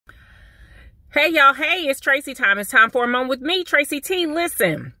Hey, y'all. Hey, it's Tracy time. It's time for a moment with me, Tracy T.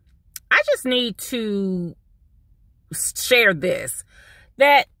 Listen, I just need to share this,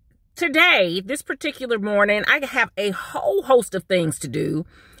 that today, this particular morning, I have a whole host of things to do.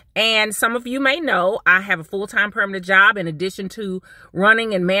 And some of you may know I have a full-time permanent job in addition to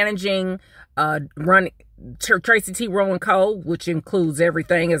running and managing Tracy T. Rowan Co., which includes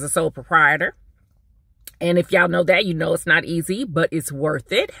everything as a sole proprietor. And if y'all know that, you know it's not easy, but it's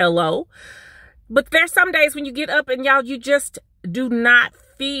worth it. Hello. But there's some days when you get up and you just do not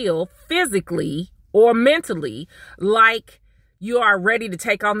feel physically or mentally like you are ready to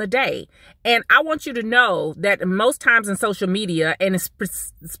take on the day. And I want you to know that most times in social media, and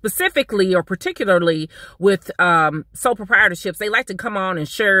specifically or particularly with sole proprietorships, they like to come on and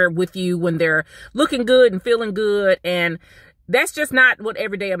share with you when they're looking good and feeling good. And that's just not what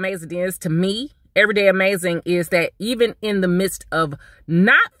Everyday Amazing is to me. Everyday Amazing is that even in the midst of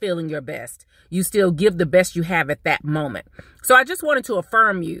not feeling your best, you still give the best you have at that moment. So I just wanted to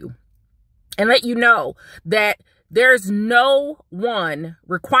affirm you and let you know that there's no one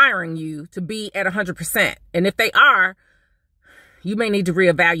requiring you to be at 100%. And if they are, you may need to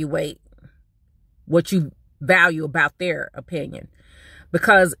reevaluate what you value about their opinion,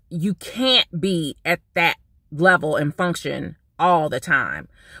 because you can't be at that level and function all the time.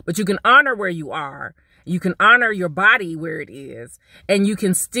 But you can honor where you are. You can honor your body where it is, and you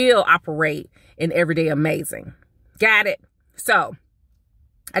can still operate in Everyday Amazing. Got it? So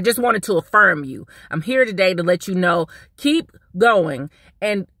I just wanted to affirm you. I'm here today to let you know, keep going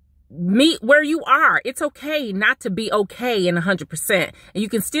and meet where you are. It's okay not to be okay in 100%. And you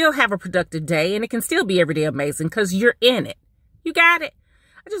can still have a productive day, and it can still be Everyday Amazing because you're in it. You got it?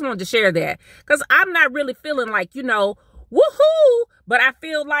 I just wanted to share that because I'm not really feeling like, woohoo, but I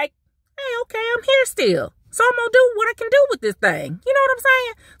feel like, hey, okay, I'm here still. So I'm going to do what I can do with this thing. You know what I'm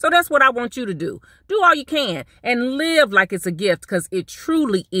saying? So that's what I want you to do. Do all you can and live like it's a gift, because it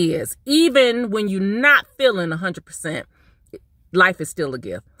truly is. Even when you're not feeling 100%, life is still a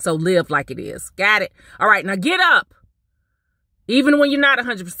gift. So live like it is. Got it? All right, now get up. Even when you're not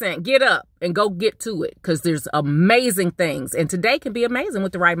 100%, get up and go get to it, because there's amazing things. And today can be amazing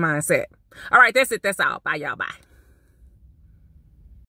with the right mindset. All right, that's it. That's all. Bye, y'all. Bye.